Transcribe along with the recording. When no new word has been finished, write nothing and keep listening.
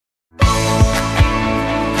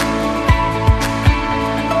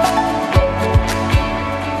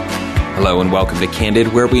Hello and welcome to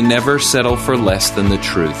Candid, where we never settle for less than the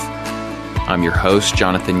truth. I'm your host,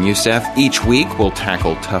 Jonathan Youssef. Each week, we'll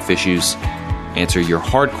tackle tough issues, answer your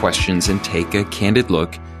hard questions, and take a candid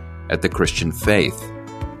look at the Christian faith.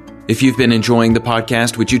 If you've been enjoying the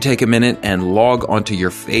podcast, would you take a minute and log onto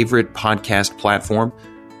your favorite podcast platform,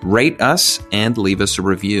 rate us, and leave us a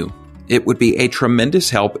review? It would be a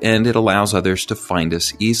tremendous help, and it allows others to find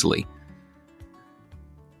us easily.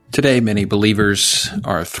 Today, many believers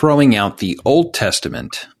are throwing out the Old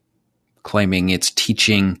Testament, claiming its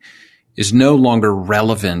teaching is no longer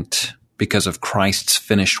relevant because of Christ's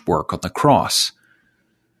finished work on the cross.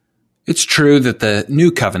 It's true that the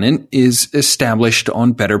New Covenant is established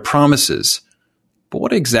on better promises, but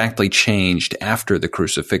what exactly changed after the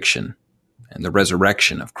crucifixion and the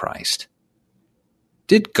resurrection of Christ?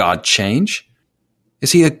 Did God change?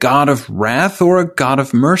 Is he a God of wrath or a God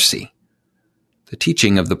of mercy? The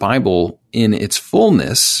teaching of the Bible in its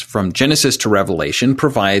fullness, from Genesis to Revelation,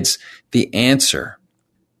 provides the answer.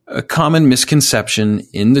 A common misconception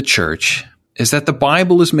in the church is that the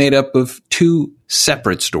Bible is made up of two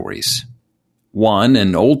separate stories. One,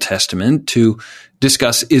 an Old Testament to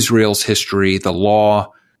discuss Israel's history, the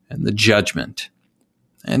law, and the judgment.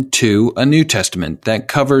 And two, a New Testament that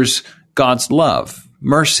covers God's love,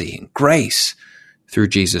 mercy, and grace through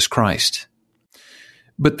Jesus Christ.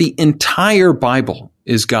 But the entire Bible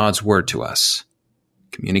is God's word to us,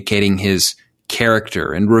 communicating his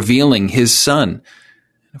character and revealing his Son.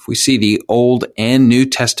 If we see the Old and New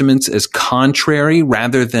Testaments as contrary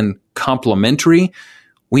rather than complementary,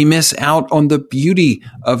 we miss out on the beauty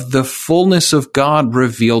of the fullness of God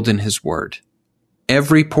revealed in his word.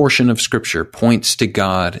 Every portion of Scripture points to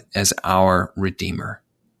God as our Redeemer.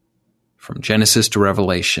 From Genesis to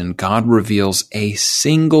Revelation, God reveals a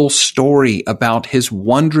single story about his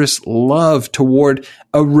wondrous love toward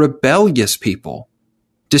a rebellious people.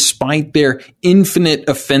 Despite their infinite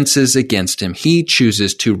offenses against him, he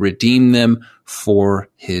chooses to redeem them for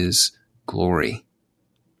his glory.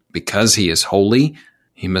 Because he is holy,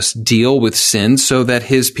 he must deal with sin so that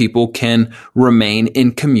his people can remain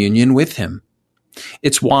in communion with him.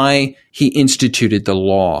 It's why he instituted the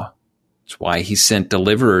law. It's why he sent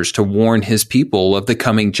deliverers to warn his people of the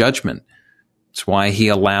coming judgment. It's why he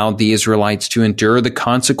allowed the Israelites to endure the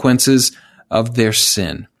consequences of their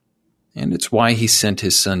sin. And it's why he sent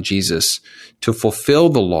his son Jesus to fulfill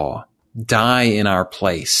the law, die in our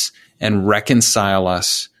place, and reconcile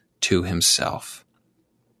us to himself.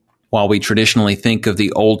 While we traditionally think of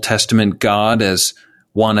the Old Testament God as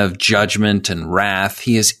one of judgment and wrath,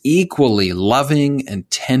 he is equally loving and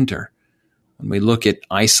tender. When we look at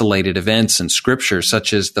isolated events in Scripture,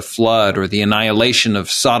 such as the flood or the annihilation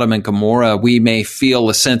of Sodom and Gomorrah, we may feel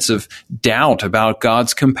a sense of doubt about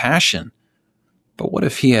God's compassion. But what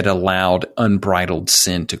if he had allowed unbridled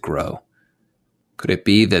sin to grow? Could it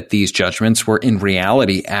be that these judgments were in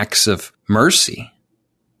reality acts of mercy,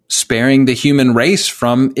 sparing the human race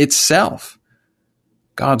from itself?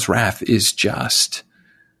 God's wrath is just,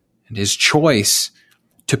 and his choice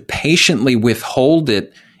to patiently withhold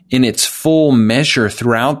it in its full measure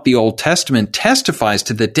throughout the Old Testament testifies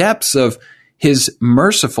to the depths of his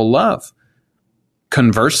merciful love.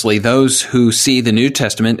 Conversely, those who see the New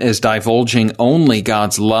Testament as divulging only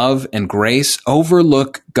God's love and grace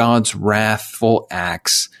overlook God's wrathful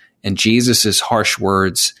acts and Jesus' harsh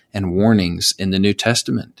words and warnings in the New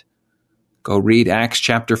Testament. Go read Acts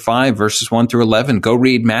chapter 5, verses 1 through 11. Go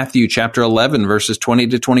read Matthew chapter 11, verses 20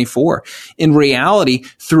 to 24. In reality,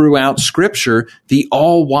 throughout Scripture, the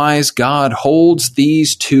all-wise God holds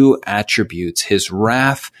these two attributes, his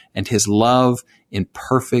wrath and his love, in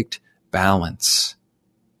perfect balance.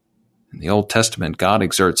 In the Old Testament, God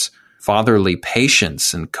exerts fatherly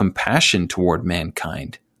patience and compassion toward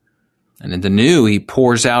mankind. And in the New, he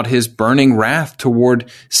pours out his burning wrath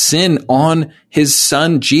toward sin on his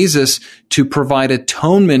son Jesus to provide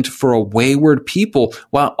atonement for a wayward people,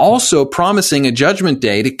 while also promising a judgment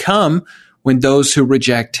day to come when those who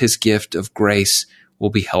reject his gift of grace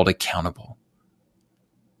will be held accountable.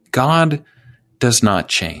 God does not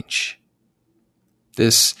change.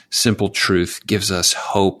 This simple truth gives us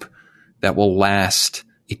hope that will last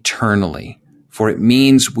eternally, for it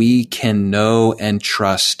means we can know and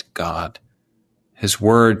trust God. His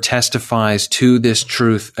word testifies to this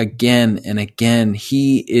truth again and again.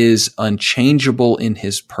 He is unchangeable in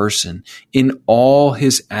his person, in all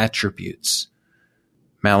his attributes.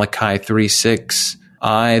 Malachi 3:6,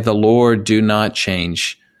 I, the Lord, do not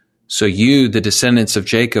change. So you, the descendants of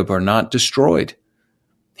Jacob, are not destroyed.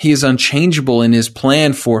 He is unchangeable in his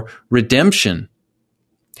plan for redemption.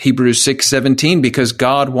 Hebrews 6:17, because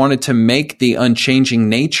God wanted to make the unchanging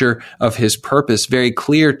nature of his purpose very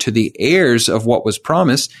clear to the heirs of what was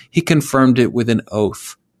promised, he confirmed it with an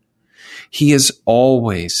oath. He is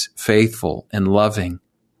always faithful and loving,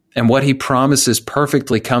 and what he promises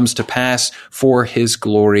perfectly comes to pass for his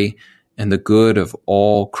glory and the good of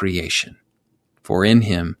all creation. For in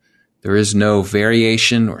him there is no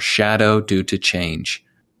variation or shadow due to change,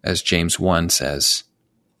 as James 1 says.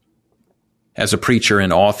 As a preacher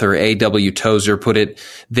and author, A.W. Tozer put it,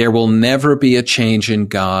 there will never be a change in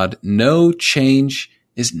God. No change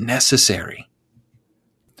is necessary.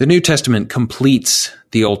 The New Testament completes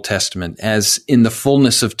the Old Testament as in the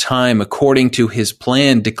fullness of time, according to his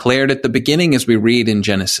plan declared at the beginning, as we read in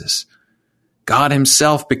Genesis. God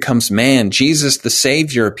himself becomes man. Jesus, the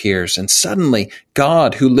Savior, appears, and suddenly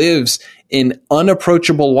God, who lives in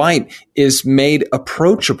unapproachable light, is made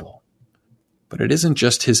approachable. But it isn't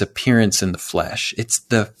just his appearance in the flesh. It's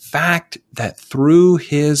the fact that through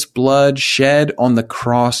his blood shed on the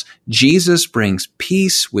cross, Jesus brings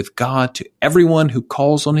peace with God to everyone who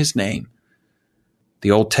calls on his name.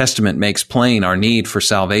 The Old Testament makes plain our need for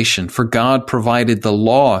salvation, for God provided the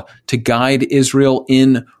law to guide Israel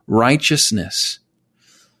in righteousness.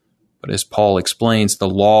 But as Paul explains, the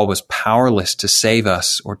law was powerless to save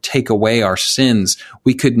us or take away our sins.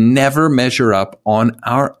 We could never measure up on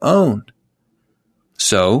our own.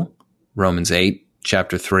 So, Romans 8,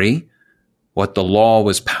 chapter 3, what the law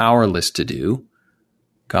was powerless to do,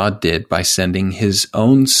 God did by sending his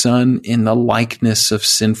own Son in the likeness of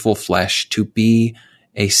sinful flesh to be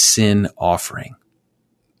a sin offering.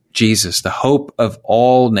 Jesus, the hope of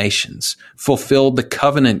all nations, fulfilled the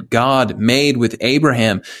covenant God made with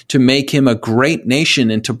Abraham to make him a great nation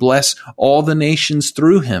and to bless all the nations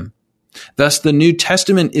through him. Thus, the New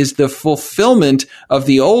Testament is the fulfillment of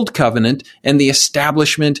the Old Covenant and the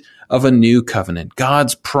establishment of a new covenant.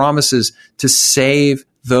 God's promises to save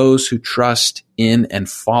those who trust in and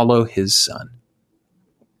follow his Son.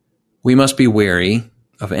 We must be wary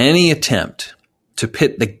of any attempt to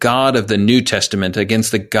pit the God of the New Testament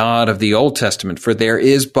against the God of the Old Testament, for there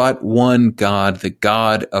is but one God, the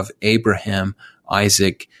God of Abraham,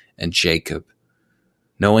 Isaac, and Jacob.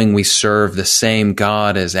 Knowing we serve the same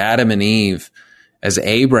God as Adam and Eve, as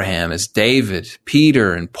Abraham, as David,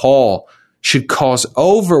 Peter, and Paul, should cause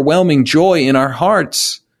overwhelming joy in our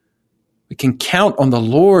hearts. We can count on the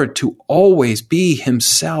Lord to always be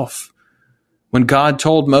himself. When God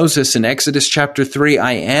told Moses in Exodus chapter 3,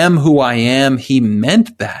 I am who I am, he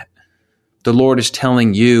meant that. The Lord is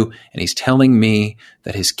telling you, and he's telling me,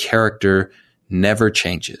 that his character never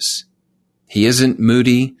changes. He isn't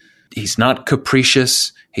moody. He's not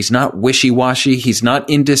capricious. He's not wishy-washy. He's not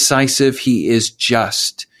indecisive. He is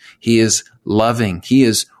just. He is loving. He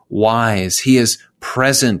is wise. He is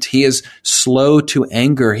present. He is slow to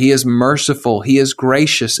anger. He is merciful. He is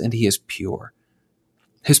gracious, and he is pure.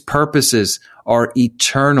 His purposes are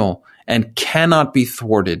eternal and cannot be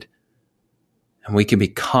thwarted. And we can be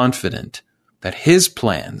confident that his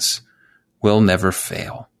plans will never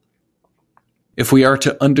fail. If we are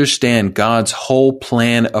to understand God's whole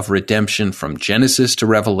plan of redemption from Genesis to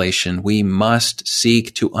Revelation, we must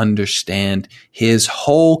seek to understand his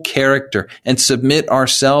whole character and submit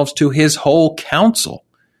ourselves to his whole counsel.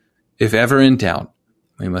 If ever in doubt,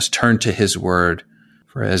 we must turn to his word.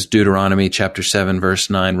 For as Deuteronomy chapter 7, verse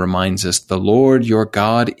 9 reminds us, the Lord your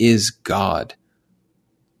God is God.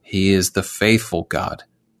 He is the faithful God,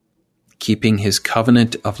 keeping his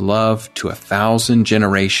covenant of love to 1,000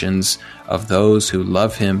 generations of those who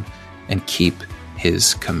love him and keep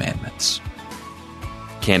his commandments.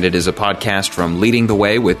 Candid is a podcast from Leading the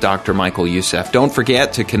Way with Dr. Michael Youssef. Don't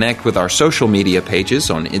forget to connect with our social media pages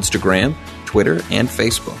on Instagram, Twitter, and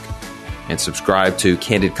Facebook. And subscribe to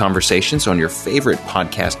Candid Conversations on your favorite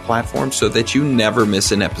podcast platform so that you never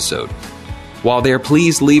miss an episode. While there,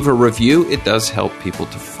 please leave a review. It does help people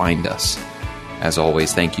to find us. As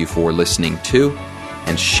always, thank you for listening to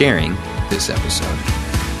and sharing this episode.